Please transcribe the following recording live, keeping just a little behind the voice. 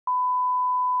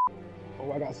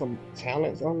Oh, I got some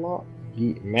talents unlocked.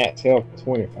 Max health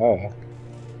 25.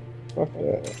 Fuck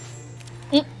that.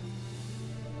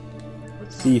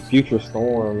 See future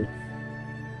storms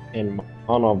and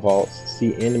mono vaults.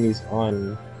 See enemies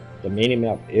on the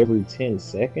minimap every 10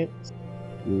 seconds.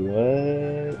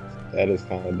 What? That is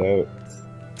kind of dope.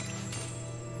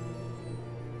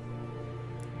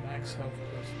 Max health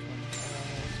plus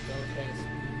 25. Spell cast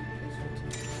plus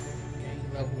 15. Gain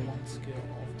level 1 skill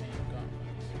off game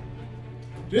gauntlets.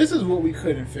 This is what we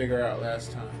couldn't figure out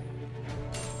last time.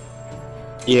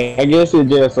 Yeah, I guess it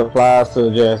just applies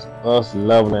to just us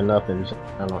leveling up in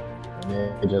general, and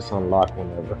then it just unlock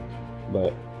whenever.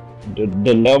 But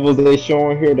the levels they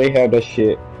showing here, they have that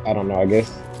shit. I don't know. I guess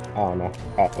I don't know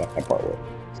how that part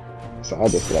works. So I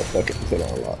just like fuck it until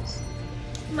it unlocks.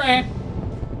 Meh.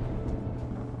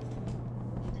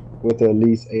 With at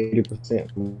least 80%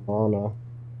 mana,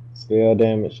 spell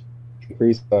damage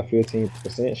increased by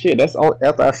 15%. Shit, that's all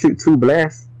after I shoot 2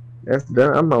 blasts. That's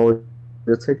done. I'm always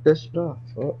just take that shit off.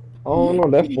 Fuck. I don't know.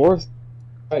 That force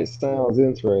fight sounds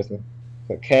interesting.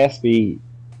 The cast speed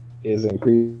is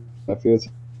increased by 15%.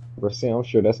 I'm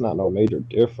sure that's not no major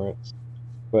difference.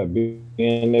 But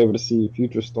being able to see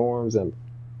future storms and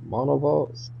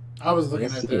monovaults. I was looking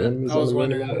at that. I was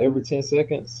wondering every 10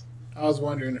 seconds. I was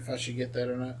wondering if I should get that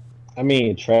or not. I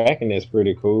mean, tracking is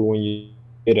pretty cool. When you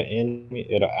hit an enemy,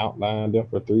 it'll outline them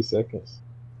for 3 seconds.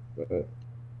 But,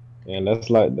 and that's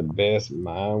like the best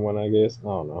mine one, I guess. I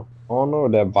don't know.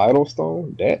 That vital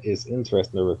stone, that is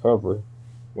interesting to recover.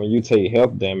 When you take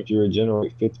health damage, you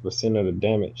regenerate 50% of the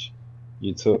damage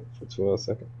you took for 12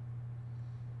 seconds.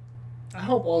 I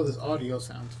hope all this audio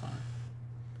sounds fine.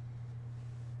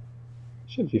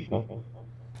 Should be fine.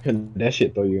 That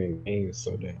shit throw you in games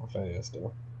so damn fast,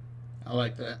 though. I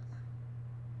like that.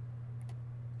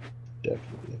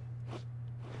 Definitely.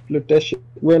 Flip that shit.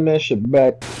 Run that shit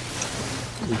back.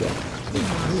 We got.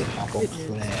 Hop on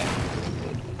flag.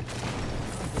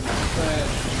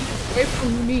 Away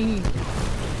from me.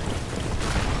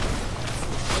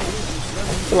 I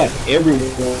feel like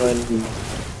everyone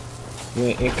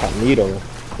went incognito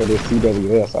for this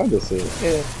CWS. I just said,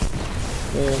 yeah.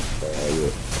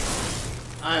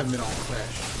 I haven't been on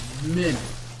Clash in a minute.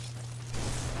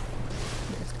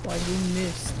 That's why you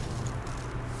missed.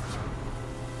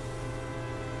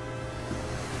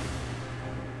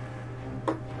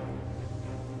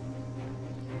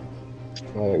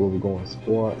 Alright, where we going?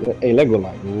 Squad. Hey, let's go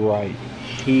like right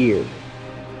here.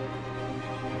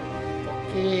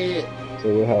 Yeah. So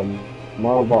we'll have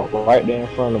Marble right there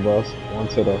in front of us. One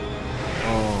to the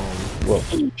well,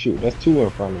 shoot, that's 2 in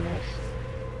front of us.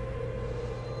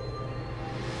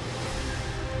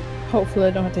 Hopefully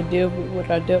I don't have to deal with what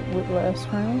I dealt with last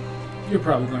round. You're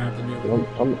probably gonna have to deal with it.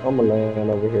 I'm gonna land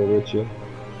over here with you,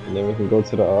 and then we can go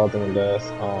to the other one that's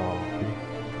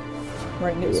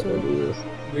right next to it.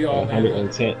 We all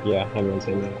 110. Yeah,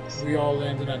 110 minutes. We all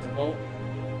landed at the vault.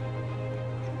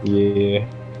 Yeah.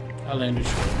 I landed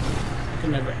short. I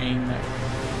can never aim that.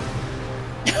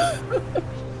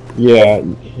 Yeah,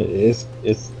 it's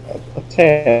a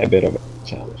tad bit of a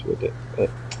challenge with it, but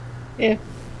yeah,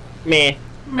 meh.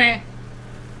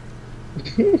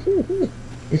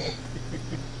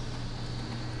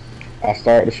 I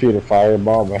started to shoot a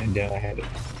fireball, but then I had it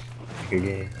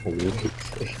again. I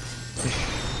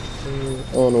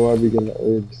don't know why I be getting the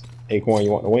urges. Acorn,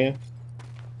 you want to win?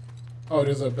 Oh,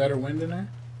 there's a better wind in there?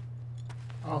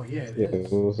 Oh, yeah, it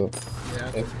is. It was a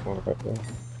Yeah, Acorn right there.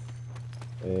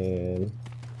 And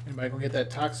anybody gonna get that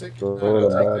toxic? throw I'll it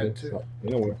take about that it. too. You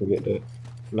don't want to get that.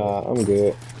 Nah, I'm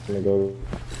good. I'm gonna go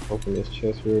open this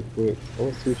chest real quick. Oh,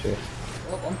 it's 2 chests.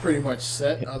 Well, I'm pretty much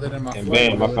set, other than my And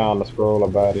flight bam, I ability. found the scroll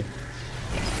about it.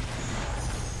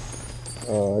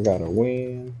 I got a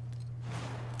win.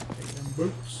 Take them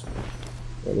boots.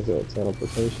 What is that?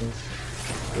 Teleportation?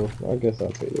 Well, I guess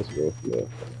I'll take this real flip.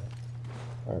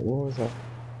 Alright, what was that?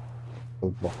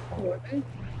 Oh,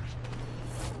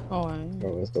 I am.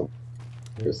 Oh, it's up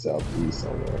here southeast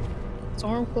somewhere.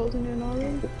 Storm closing in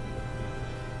already?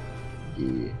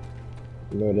 Yeah.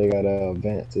 You know they got a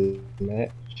advanced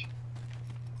match.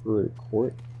 Court.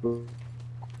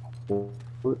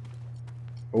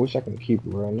 I wish I could keep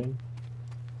running,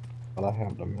 but I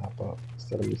have the map up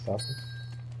instead of me stopping.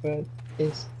 But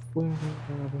it's whatever.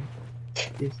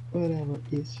 It's whatever.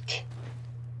 It's.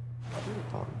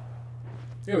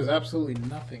 There was absolutely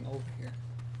nothing over here.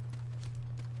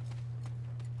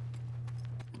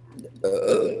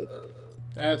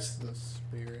 That's the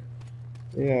spirit.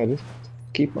 Yeah, just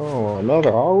keep on.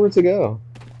 Another hour to go.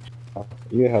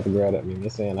 You have to grab at me. They're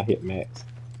saying I hit max.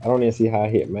 I don't even see how I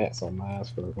hit max on my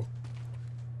scroll.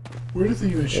 Where does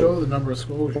it even show the number of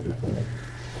scrolls you have?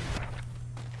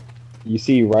 You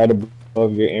see right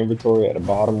above your inventory at the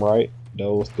bottom right,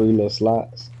 those 3 little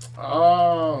slots.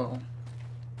 Oh.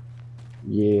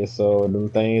 Yeah, so them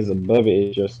things above it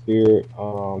is your spirit.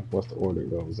 What's the order it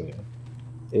goes in?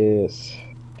 It's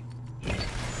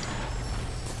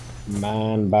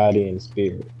mind, body, and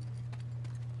spirit.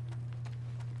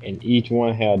 And each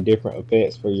one have different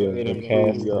effects for your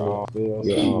cast, your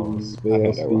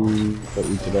spell speed for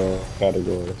each of those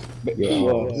categories. But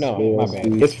no, my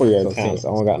bad. It's for your talent. I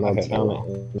don't got no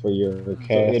talent for your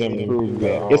cast.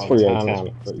 It's for your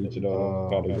talent for each of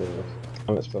those categories.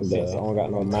 Talents for that. I don't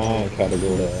got no mind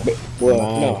category.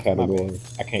 Mind category.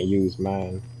 I can't use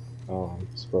mind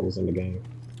spells in the game.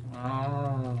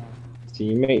 Oh.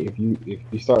 Teammate, if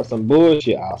you start some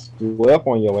bullshit, I'll screw up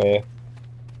on your ass.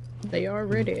 They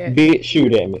already at. Bitch,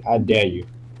 shoot at me. I dare you.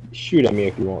 Shoot at me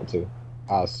if you want to.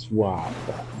 I swear.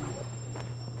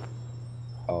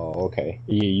 Oh, okay.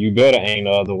 Yeah, you better aim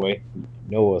the other way. You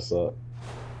know what's up.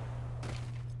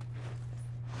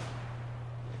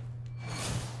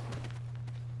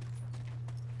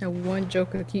 And one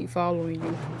joker keep following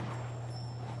you.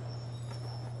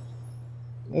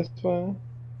 That's fine.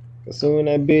 As soon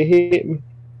as that bitch hit me,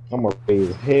 I'm gonna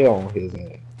raise hell on his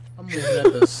ass. I'm moving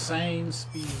at the same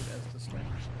speed as the stream.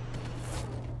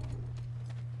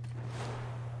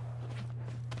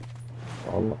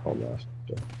 Oh gosh.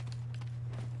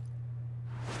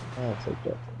 I'll take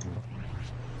that from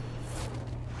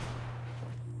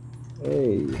you.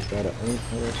 Hey, got an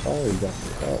uncommon fire gun.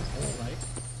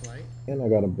 Flight. And I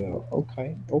got a belt.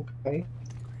 Okay.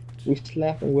 We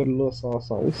slapping with a little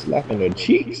sauce on. We slapping the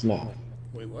cheeks now.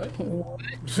 Wait, what? You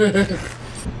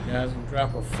guys can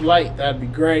drop a flight. That'd be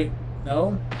great.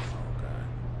 No?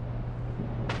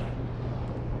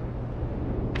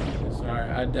 Oh,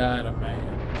 sorry, I died a man.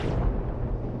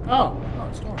 Oh,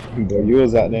 storm. Boy, you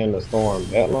was out there in the storm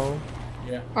that long?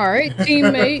 Yeah. Alright,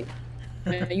 teammate.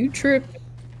 Man, you tripping.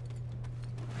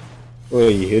 Well,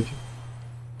 he hit you.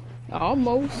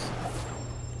 Almost.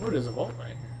 What is a vault right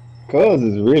here? Cuz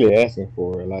is really asking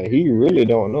for it. Like, he really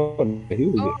don't know that he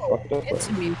was getting fucked up. It's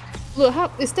me. Look,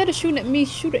 how instead of shooting at me,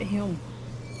 shoot at him.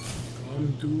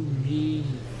 Come to me.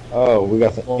 Oh, we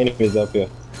got some enemies up here.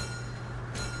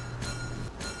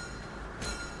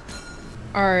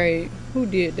 Alright, who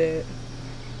did that?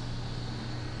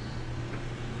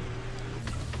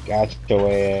 Got your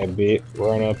ass, bitch.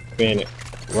 Run up in it.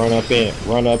 Run up in it.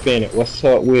 Run up in it. What's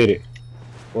up with it?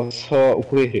 What's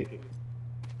up with it?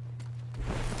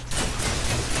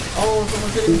 Oh,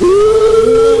 someone did it.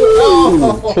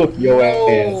 Oh, took your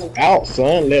ass out,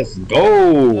 son. Let's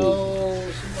go.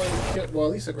 No, somebody killed. Well,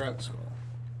 at least I grabbed the skull.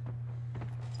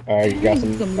 Alright, you got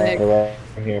some leg. right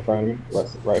here in front of me.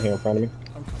 Right here in front of me.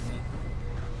 I'm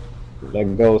coming.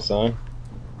 Let go, son.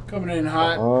 Coming in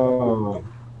hot. Oh,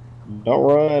 don't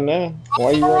run now.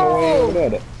 Why you running way over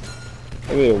there?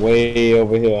 Maybe way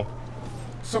over here.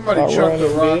 Somebody chucked a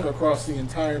rock across the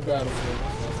entire battlefield.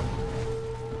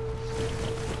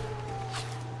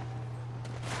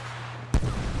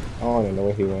 I don't even know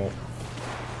where he went.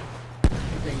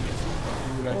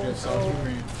 Dude, I just saw you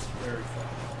ran very far.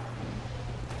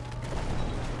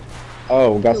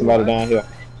 Oh, we got somebody down here.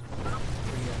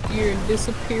 You're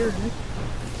disappearing.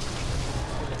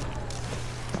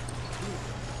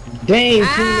 Dang,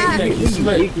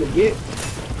 Split. get.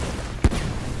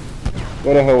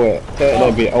 Where the hell at? Tell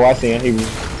that bit. Oh, I see him. He was.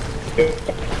 I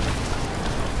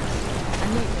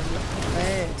need a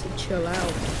bad to chill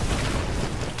out.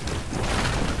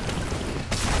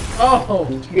 Oh!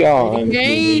 Y'all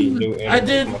Game. I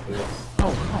did. Oh,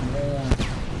 come on.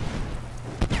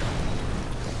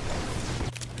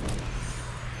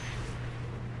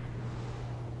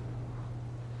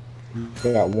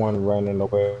 We got one running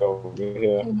away over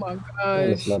here. Oh my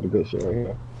That's gosh. not a good shit right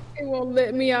here. They won't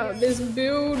let me out of this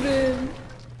building.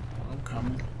 I'm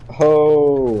coming.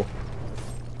 Oh.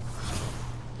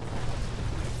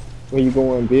 Where you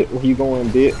going, bit? Where you going,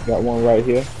 bit? Got one right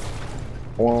here.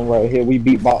 One right here. We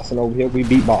beatboxing over here. We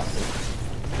beatboxing.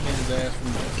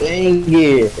 Dang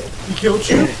it. He killed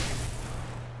you?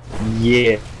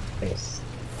 Yes.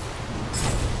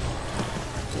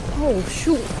 Oh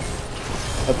shoot.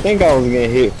 I think I was getting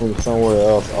hit from somewhere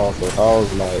else also. I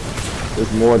was like,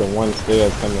 there's more than one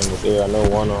stairs coming in this area. I know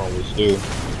one on was due.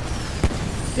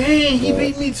 Dang, he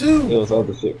beat me too. There was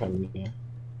other shit coming in.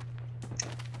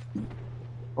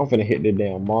 I'm finna hit the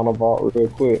damn monovault real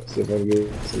quick, see if I can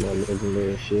get some more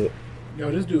legendary shit.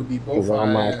 Yo, this dude beat both Cause all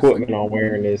my equipment I'm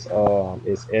wearing is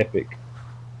epic.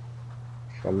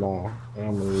 For my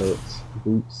amulets,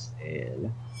 boots,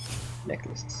 and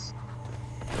necklace.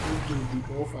 This dude beat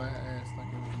both our ass like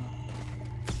it was nothing.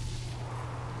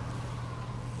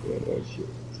 Yeah, that shit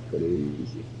is pretty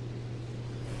easy.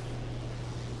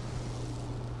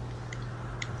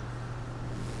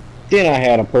 Then I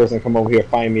had a person come over here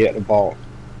find me at the vault.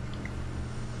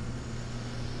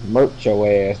 Murk your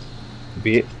ass,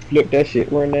 bitch. Flip that shit,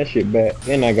 run that shit back.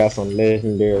 Then I got some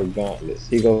legendary gauntlets.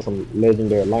 He goes some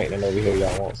legendary lightning over here.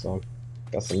 Y'all want some?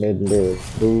 Got some legendary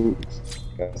boots.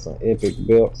 Got some epic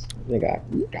belts. Nigga,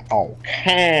 got all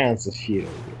kinds of shit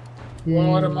over here. Where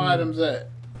are them items at?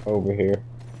 Over here.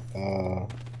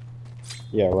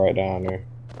 Yeah, right down there.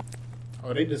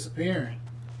 Oh, they disappearing.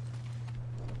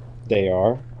 They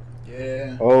are.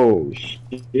 Yeah. Oh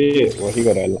shit! Well, he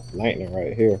got that lightning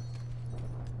right here.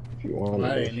 If you want I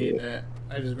that didn't need shit. that.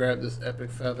 I just grabbed this epic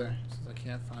feather since I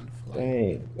can't find the flight.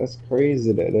 Dang, that's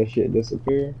crazy that that shit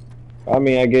disappeared. I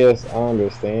mean, I guess I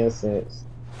understand since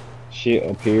shit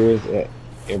appears at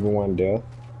everyone's death.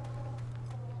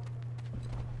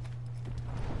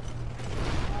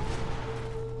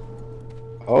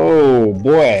 Oh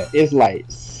boy, it's like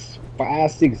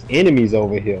 5, 6 enemies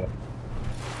over here.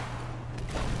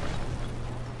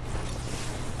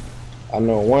 I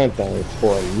know one thing,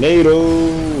 tornado.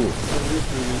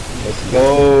 Let's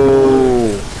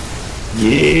go.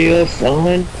 Yeah,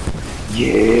 son.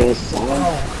 Yeah, son.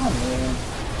 Oh, come on.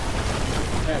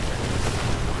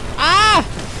 Ah!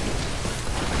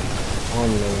 I'm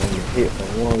gonna hit for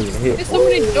one, hit There's for so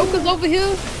many jokers over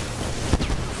here.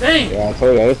 Dang! Yeah, I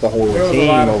told you, it's the whole There was a team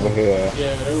lot of over them. here.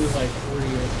 Yeah, there was like 3 of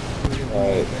them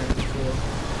Right. there before.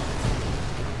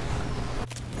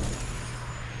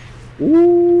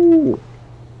 Ooh.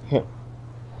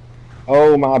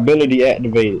 Oh, my ability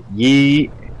activated.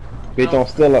 Yeet. Bitch, I'm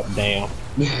still up. Damn.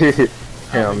 Damn,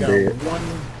 I'm I got dead.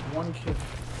 one kill.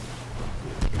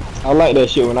 I like that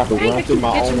shit when I can Dang, run I through keep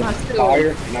my catching own myself.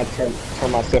 fire and I turn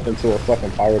myself into a fucking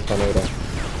fire tornado.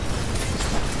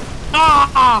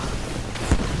 Ah!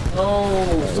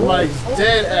 Oh, somebody's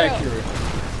dead accurate.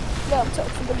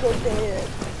 Laptop's gonna go dead.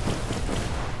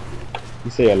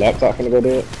 You say your laptop finna go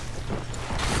dead?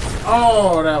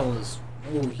 Oh, that was.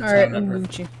 Ooh, he Alright, timed that I'm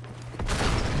perfect. Gucci.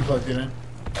 You plugged it in.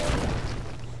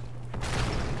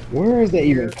 Where is that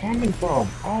even coming from?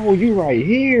 Oh, you right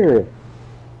here.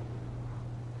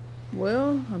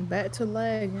 Well, I'm back to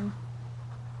lagging.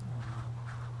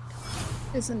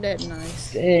 Isn't that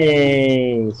nice?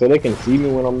 Dang. So they can see me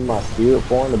when I'm in my spirit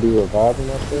form to be reviving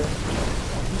myself?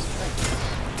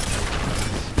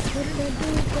 Where did that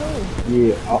dude go?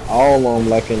 Yeah, all of them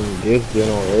like in this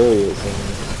general area. it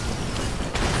seems.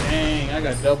 Dang, I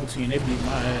got double team. They beat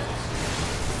my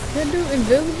ass. That dude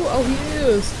invisible? Oh, he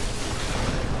is.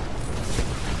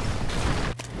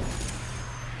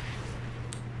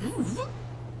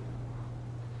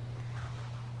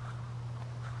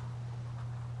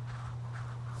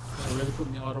 They really put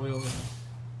me all the way over there.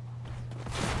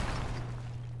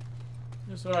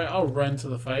 It's alright, I'll run to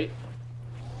the fight.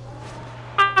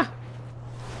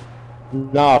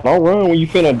 Nah, don't run when you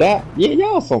finna die. Yeah,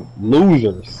 y'all some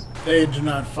losers. They do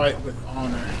not fight with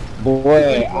honor.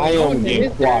 Boy, I am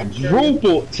getting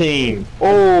quadruple team.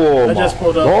 Oh I just my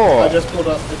pulled up. god. I just pulled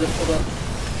up. I just pulled up.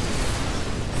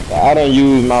 I done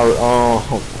used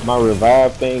my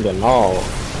revive thing and all.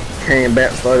 Came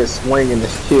back, started swinging, and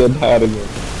still died again.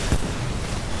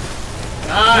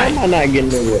 Why am I not getting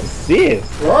no assist?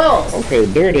 Bro! Okay,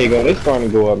 there they go. They're starting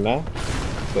to go up now.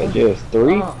 But just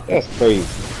 3? Oh. That's crazy.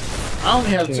 I only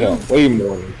have 2. Yeah, way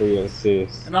more than 3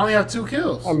 assists. And I only have 2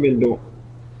 kills. I've been doing.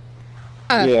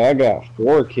 Yeah, I got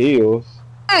 4 kills.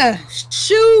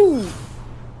 Shoot!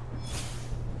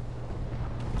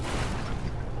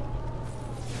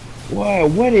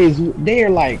 What is? They're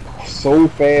like so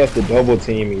fast to double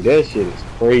team me. That shit is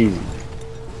crazy.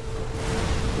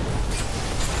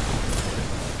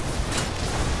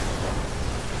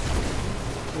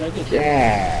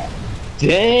 God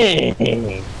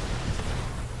dang.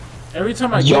 Every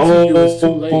time I get to you, it's too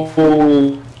late.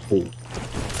 You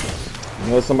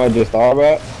know what somebody just thought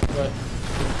about? But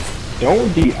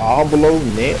Don't Diablo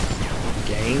next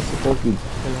game supposed to be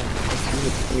coming out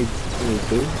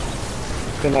 2022? I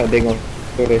feel like they're gonna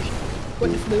throw that shit.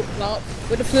 With the flip flop.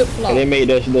 With the flip flop. And they made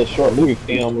that little short movie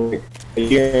film like a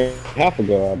year and a half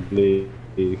ago, I believe.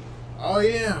 oh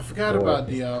yeah, I forgot Boy. about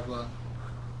Diablo.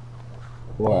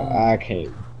 Boy, I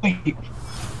can't wait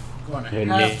I'm gonna for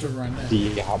have to run that.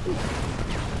 Diablo.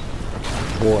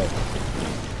 Boy,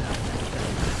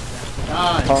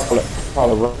 Nice.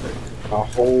 probably run a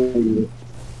whole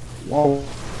long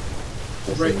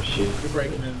Break, shit. you're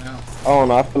breaking in and out. I don't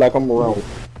know, I feel like I'm around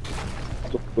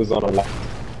was on a lot of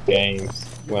games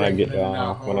when I get breaking in and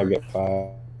out when I hard. get 5.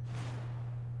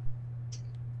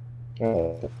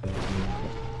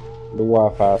 The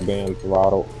Wi-Fi being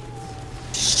throttled.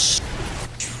 Is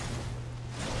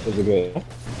it good?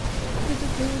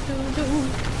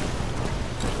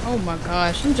 Oh my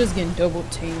gosh, I'm just getting double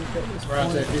teamed at this Right,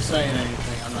 if point. you're saying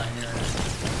anything, I'm not hearing it.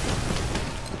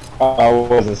 I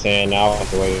wasn't saying that. I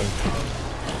was waiting.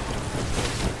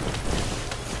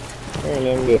 Man,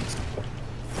 let me get.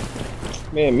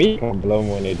 Man, me can blow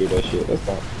when they do that shit. That's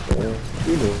not.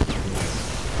 We need.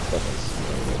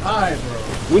 Alright,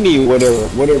 bro. We need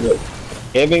whatever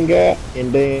Evan got,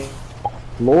 and then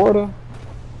Florida.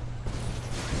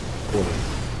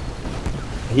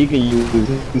 He can use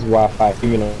his Wi-Fi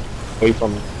even away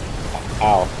from the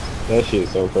house. That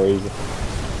shit's so crazy.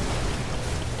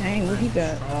 Dang, what he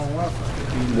got? Oh, what?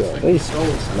 Yeah, they stole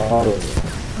slaughter. I'm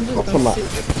just talking gonna about- sit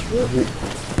with the flip.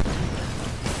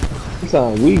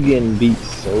 Sometimes we getting beat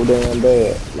so damn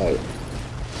bad. Like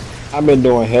I've been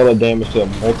doing hella damage to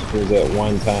multiples at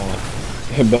one time,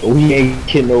 but we ain't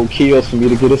getting no kills for me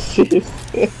to get assists.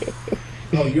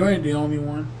 Oh, you ain't the only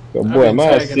one. But I've boy, been my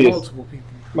tagging assist, multiple people.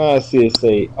 my assist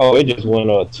say, oh, it just went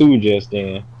up 2 just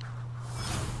then.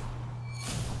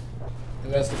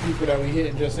 And that's the people that we hit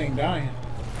and just ain't dying.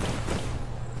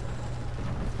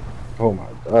 Oh my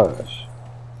gosh.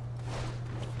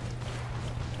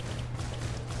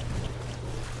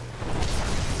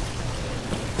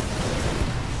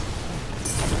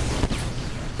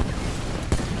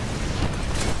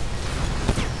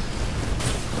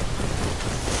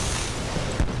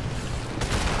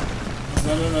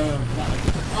 No.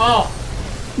 Oh!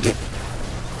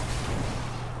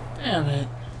 Damn it.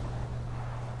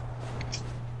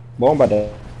 Boy, I'm about to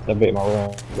bet my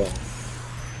wrong.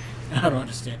 I don't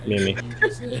understand that. Mimi. shit you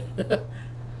just said.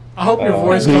 I hope your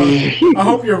voice comes. I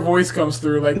hope your voice comes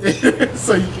through like this,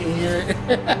 so you can hear it.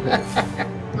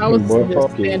 I was Boy, just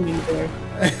fuck you. standing there.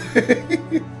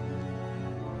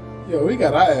 Yo, we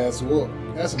got our ass whooped.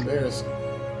 That's embarrassing.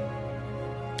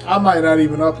 I might not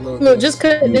even upload Look, this. just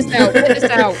cut this out. Cut this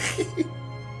out.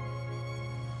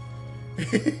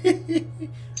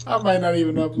 I might not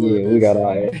even upload Yeah, this. we got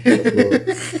our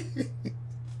ass.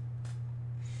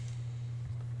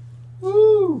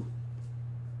 Woo!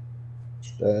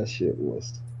 That shit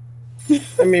was.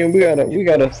 I mean, we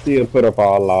gotta still put up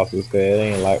our losses, cause it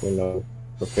ain't like we know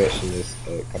professionals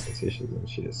at competitions and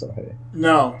shit. So hey,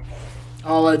 No.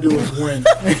 All I do is win.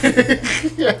 Why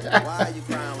are you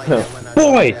crying like that when I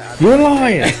boy, you're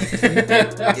lying.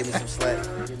 Give me some slack.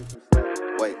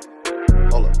 Wait,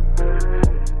 hold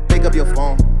up. Pick up your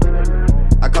phone.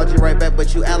 I called you right back,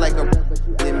 but you act like a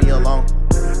leave me alone.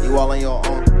 You all on your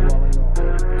own.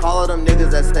 Call all them niggas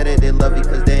that said that they love you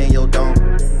cause they in your dome.